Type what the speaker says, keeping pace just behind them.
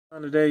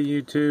On today,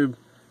 YouTube,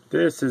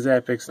 this is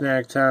Epic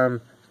Snack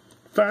Time.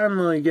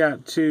 Finally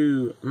got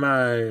to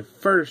my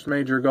first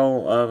major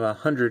goal of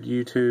 100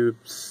 YouTube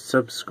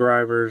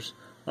subscribers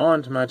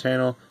onto my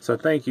channel. So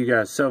thank you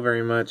guys so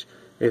very much.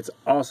 It's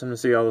awesome to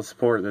see all the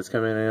support that's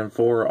coming in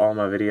for all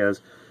my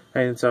videos.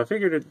 And so I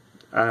figured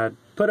I'd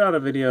put out a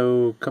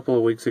video a couple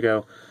of weeks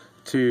ago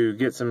to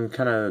get some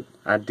kind of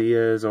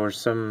ideas or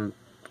some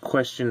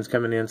questions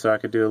coming in so I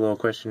could do a little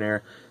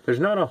questionnaire.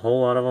 There's not a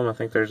whole lot of them. I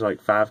think there's like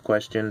 5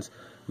 questions.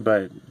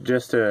 But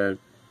just to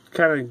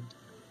kind of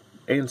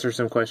answer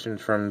some questions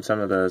from some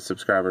of the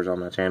subscribers on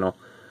my channel.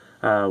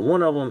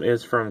 One of them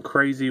is from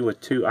Crazy with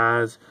 2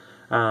 Eyes.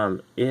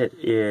 It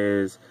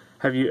is,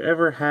 have you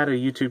ever had a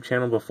YouTube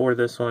channel before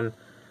this one?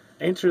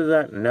 Answer to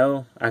that,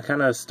 no. I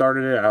kind of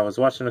started it. I was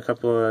watching a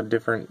couple of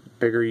different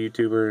bigger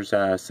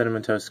YouTubers.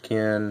 Cinnamon Toast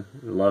Ken,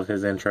 love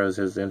his intros.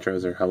 His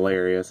intros are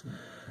hilarious.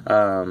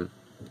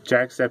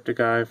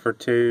 Jacksepticeye for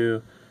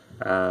 2.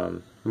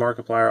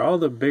 Markiplier, all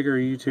the bigger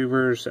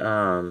YouTubers,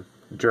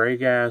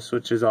 Dragass,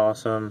 which is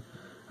awesome,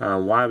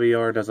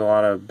 YBR does a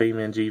lot of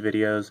BeamNG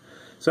videos,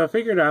 so I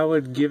figured I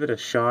would give it a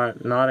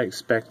shot, not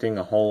expecting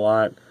a whole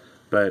lot,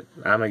 but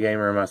I'm a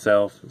gamer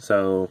myself,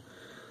 so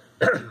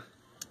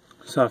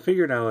I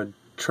figured I would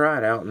try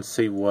it out and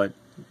see what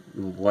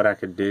I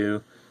could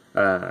do.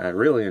 I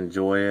really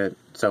enjoy it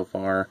so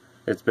far.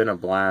 It's been a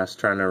blast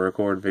trying to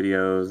record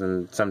videos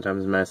and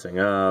sometimes messing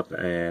up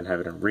and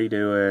having to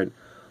redo it,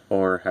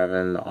 or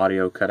having the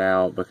audio cut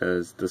out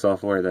because the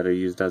software that I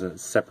use doesn't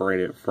separate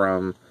it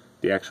from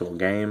the actual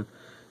game.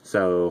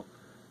 So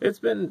it's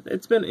been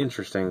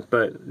interesting,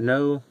 but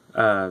no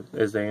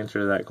is the answer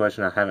to that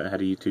question. I haven't had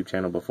a YouTube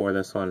channel before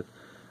this one.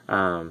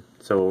 So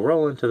we'll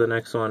roll into the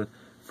next one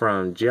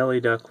from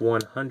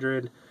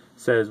JellyDuck100.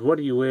 Says, what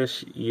do you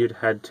wish you'd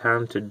had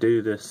time to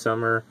do this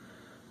summer?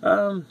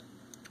 Well,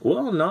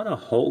 not a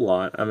whole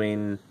lot. I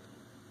mean,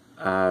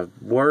 I've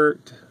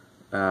worked.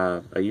 I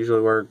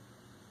usually work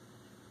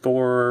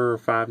 4 or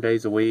 5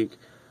 days a week,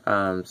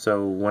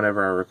 so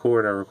whenever I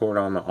record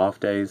on the off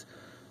days,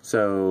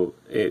 so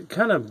it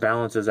kind of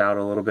balances out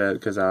a little bit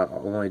because I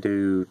only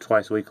do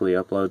twice weekly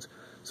uploads,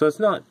 so it's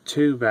not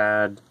too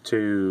bad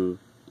to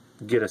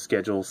get a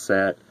schedule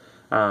set.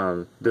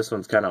 This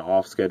one's kind of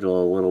off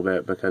schedule a little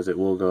bit because it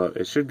will go up,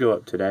 it should go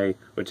up today,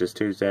 which is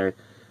Tuesday.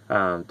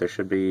 There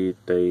should be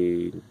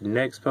the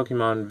next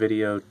Pokemon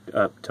video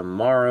up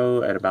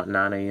tomorrow at about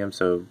 9 AM,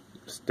 so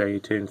stay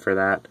tuned for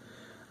that.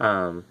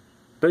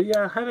 But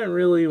yeah, I haven't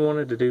really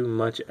wanted to do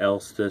much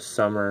else this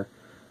summer.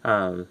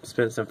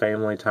 Spent some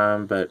family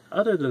time, but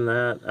other than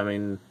that, I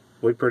mean,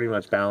 we pretty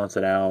much balance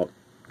it out,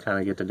 kind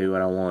of get to do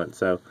what I want.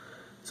 So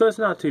it's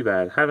not too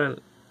bad.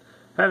 Haven't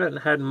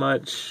had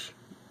much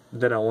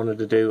that I wanted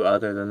to do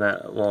other than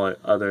that, well,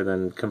 other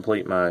than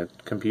complete my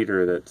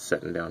computer that's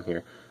sitting down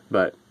here,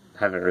 but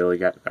haven't really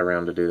got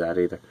around to do that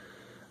either.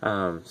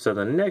 So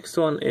the next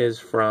one is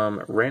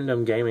from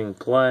Random Gaming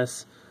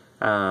Plus.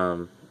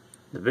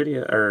 The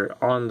video, or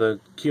on the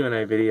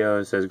Q&A video,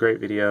 it says, great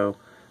video.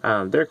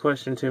 Their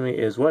question to me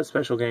is, what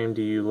special game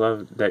do you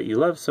love, that you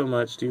love so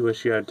much, do you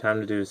wish you had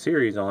time to do a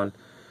series on?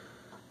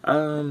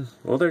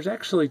 Well, there's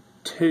actually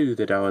 2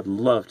 that I would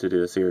love to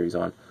do a series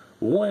on.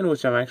 One,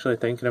 which I'm actually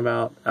thinking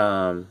about,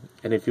 and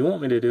if you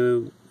want me to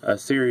do a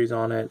series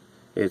on it,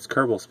 it's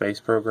Kerbal Space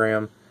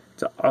Program.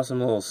 It's an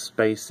awesome little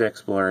space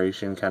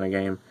exploration kind of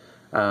game.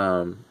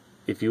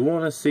 If you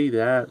want to see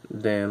that,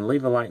 then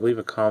leave a like, leave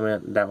a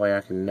comment, that way I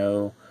can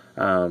know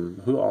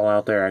who all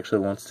out there actually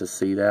wants to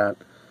see that.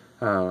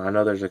 I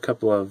know there's a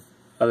couple of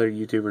other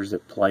YouTubers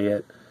that play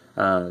it.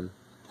 I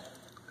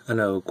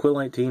know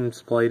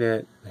Quill18's played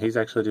it. He's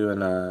actually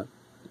doing a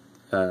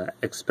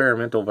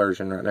experimental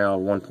version right now,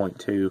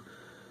 1.2.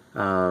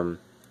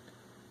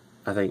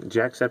 I think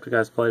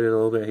Jacksepticeye's played it a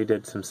little bit. He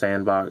did some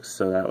sandbox,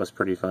 so that was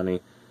pretty funny.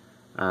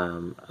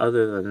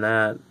 Other than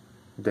that,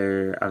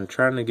 I'm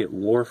trying to get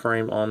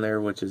Warframe on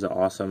there, which is an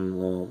awesome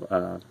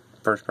little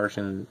first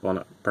person, well,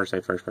 not per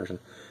se first person,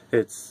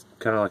 it's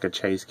kind of like a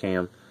chase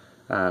cam,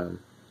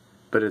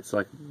 but it's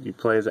like you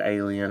play as an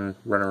alien,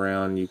 run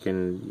around, you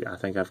can, I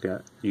think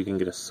you can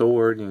get a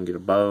sword, you can get a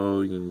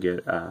bow, you can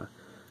get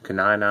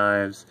kunai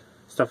knives,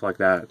 stuff like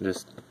that,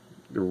 just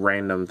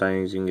random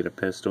things. You can get a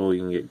pistol,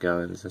 you can get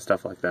guns and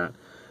stuff like that.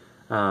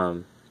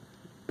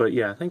 But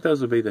yeah, I think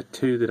those would be the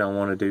 2 that I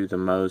want to do the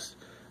most.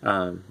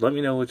 Let me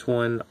know which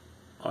one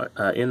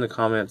in the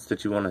comments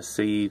that you want to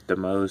see the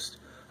most,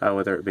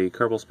 whether it be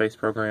Kerbal Space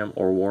Program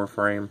or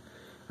Warframe.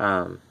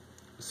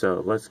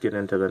 So let's get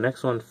into the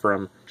next one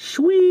from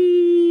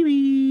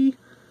Shweeby.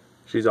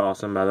 She's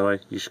awesome, by the way.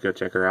 You should go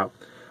check her out.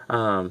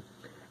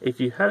 If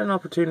you had an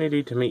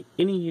opportunity to meet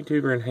any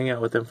YouTuber and hang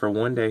out with them for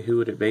one day, who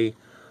would it be?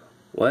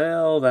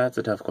 Well, that's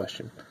a tough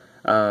question.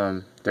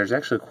 There's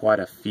actually quite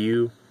a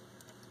few.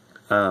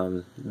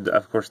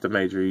 Of course, the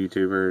major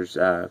YouTubers.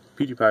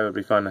 PewDiePie would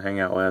be fun to hang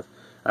out with.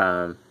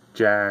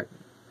 Jack,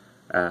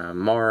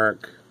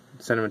 Mark,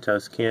 Cinnamon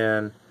Toast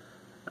Ken.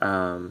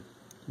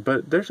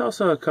 But there's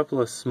also a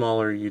couple of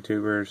smaller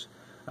YouTubers.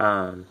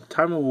 Time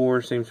of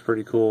War seems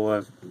pretty cool.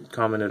 I've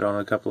commented on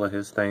a couple of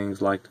his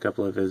things, liked a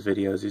couple of his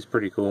videos. He's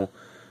pretty cool.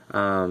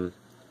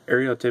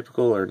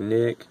 Stereotypical or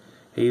Nick,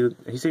 he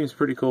seems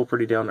pretty cool,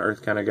 pretty down to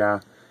earth kind of guy.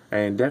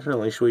 And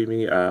definitely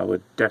Shweeby,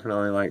 would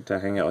definitely like to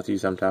hang out with you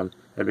sometime.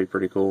 That'd be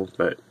pretty cool,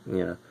 but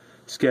you know,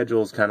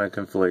 schedules kind of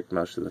conflict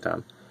most of the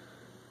time.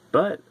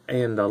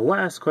 And the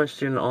last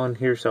question on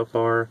here so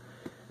far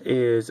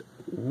is,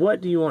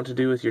 what do you want to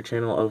do with your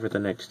channel over the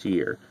next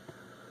year?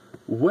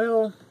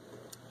 Well,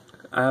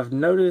 I've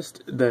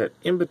noticed that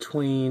in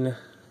between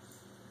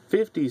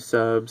 50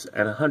 subs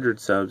and 100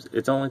 subs,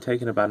 it's only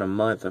taken about a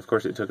month. Of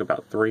course, it took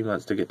about 3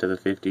 months to get to the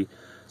 50.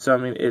 So, I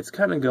mean, it's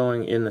kind of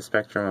going in the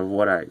spectrum of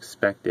what I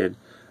expected.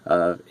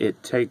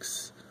 It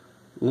takes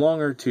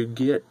longer to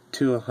get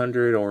to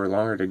 100 or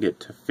longer to get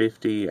to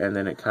 50, and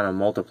then it kind of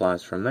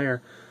multiplies from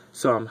there.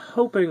 So I'm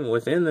hoping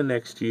within the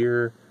next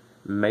year,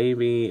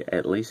 maybe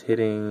at least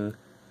hitting,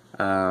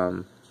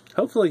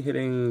 hopefully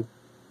hitting,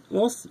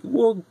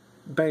 we'll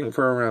bang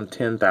for around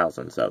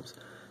 10,000 subs.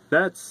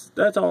 That's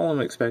all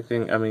I'm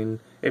expecting. I mean,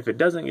 if it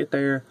doesn't get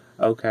there,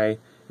 okay.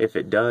 If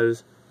it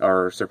does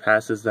or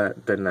surpasses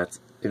that, then that's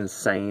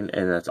insane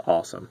and that's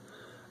awesome.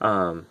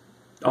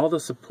 All the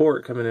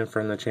support coming in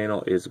from the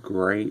channel is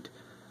great.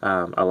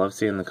 I love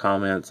seeing the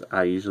comments.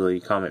 I usually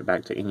comment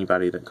back to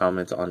anybody that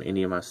comments on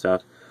any of my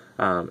stuff.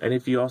 And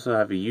if you also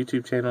have a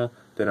YouTube channel,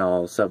 then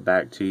I'll sub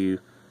back to you.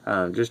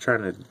 Just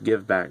trying to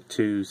give back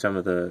to some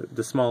of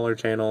the smaller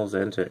channels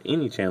and to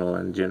any channel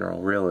in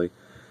general, really.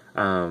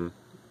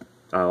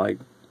 I like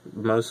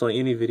mostly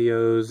any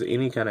videos,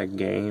 any kind of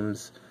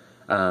games.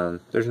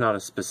 There's not a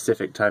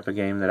specific type of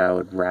game that I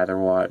would rather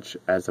watch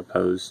as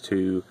opposed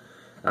to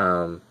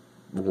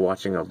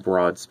watching a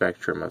broad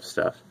spectrum of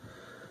stuff.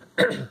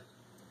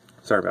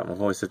 Sorry about my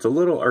voice. It's a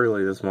little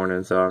early this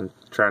morning, so I'm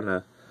trying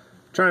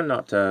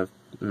not to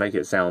make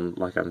it sound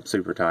like I'm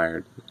super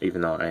tired,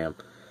 even though I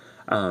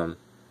am.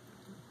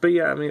 But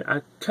yeah, I mean,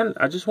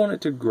 I just want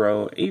it to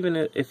grow, even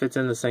if it's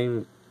in the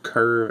same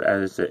curve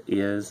as it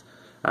is.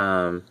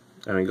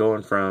 I mean,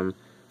 going from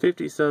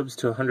 50 subs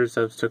to 100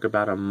 subs took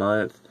about a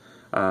month.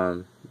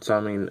 So I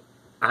mean,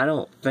 I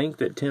don't think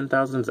that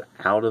 10,000's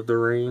out of the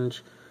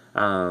range,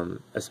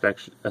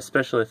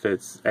 especially if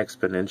it's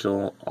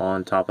exponential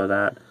on top of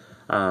that.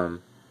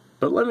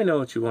 But let me know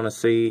what you want to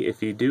see.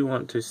 If you do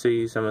want to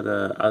see some of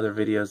the other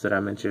videos that I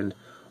mentioned,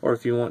 or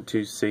if you want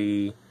to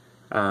see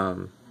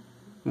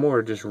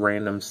more just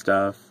random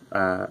stuff.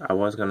 I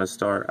was going to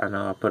start, I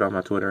know I put on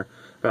my Twitter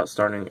about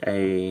starting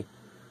a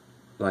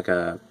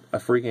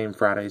free game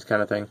Fridays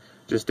kind of thing.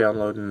 Just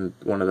downloading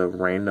one of the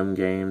random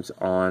games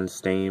on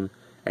Steam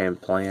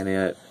and playing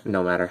it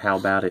no matter how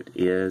bad it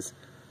is.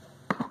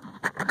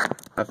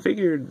 I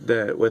figured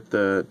that with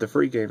the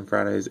free game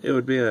Fridays, it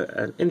would be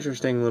an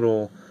interesting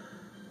little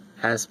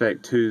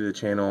aspect to the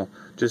channel,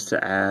 just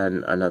to add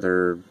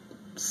another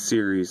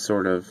series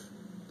sort of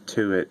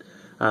to it.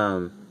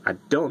 I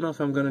don't know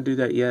if I'm going to do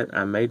that yet.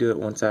 I may do it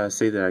once I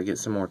see that I get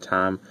some more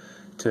time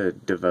to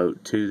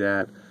devote to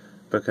that,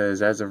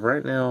 because as of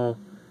right now,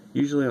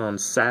 usually on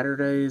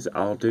Saturdays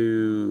I'll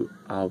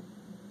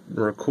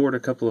record a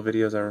couple of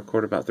videos. I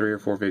record about 3 or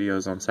 4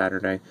 videos on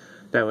Saturday.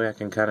 That way I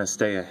can kind of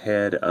stay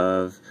ahead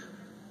of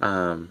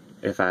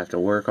if I have to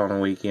work on a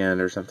weekend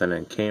or something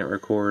and can't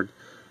record,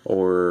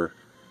 or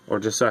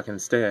just so I can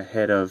stay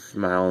ahead of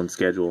my own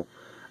schedule.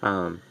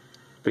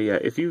 But yeah,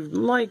 if you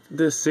like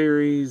this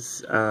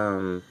series,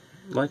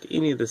 like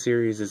any of the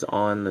series is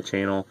on the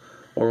channel,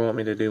 or want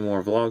me to do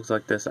more vlogs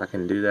like this, I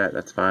can do that.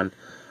 That's fine.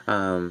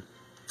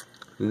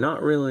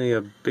 Not really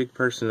a big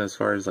person as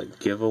far as like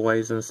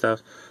giveaways and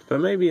stuff,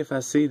 but maybe if I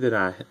see that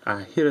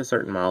I hit a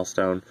certain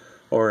milestone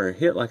or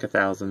hit like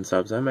 1,000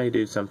 subs, I may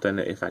do something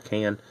if I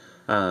can.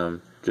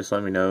 Just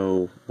let me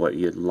know what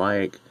you'd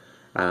like.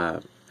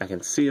 I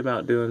can see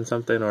about doing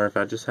something, or if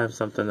I just have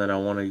something that I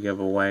want to give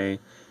away,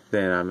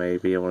 then I may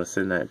be able to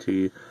send that to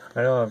you.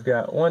 I know I've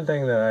got one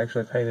thing that I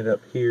actually painted up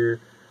here.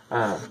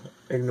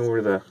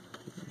 Ignore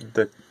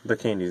the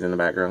candies in the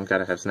background,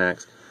 gotta have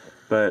snacks.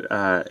 But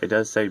it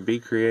does say be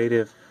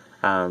creative.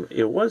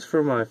 It was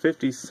for my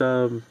 50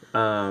 sub,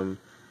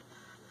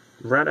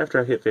 right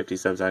after I hit 50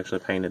 subs I actually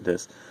painted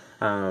this.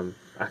 I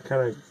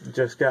kind of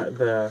just got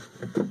the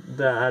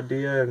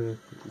idea and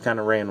kind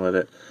of ran with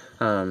it.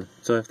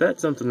 So if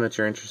that's something that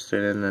you're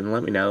interested in, then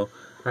let me know.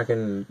 I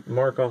can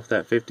mark off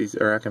that 50,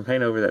 or I can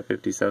paint over that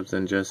 50 subs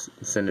and just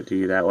send it to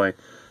you that way.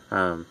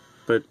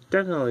 But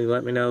definitely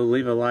let me know.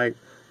 Leave a like,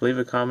 leave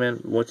a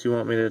comment what you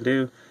want me to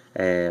do,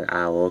 and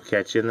I will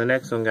catch you in the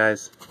next one,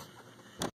 guys.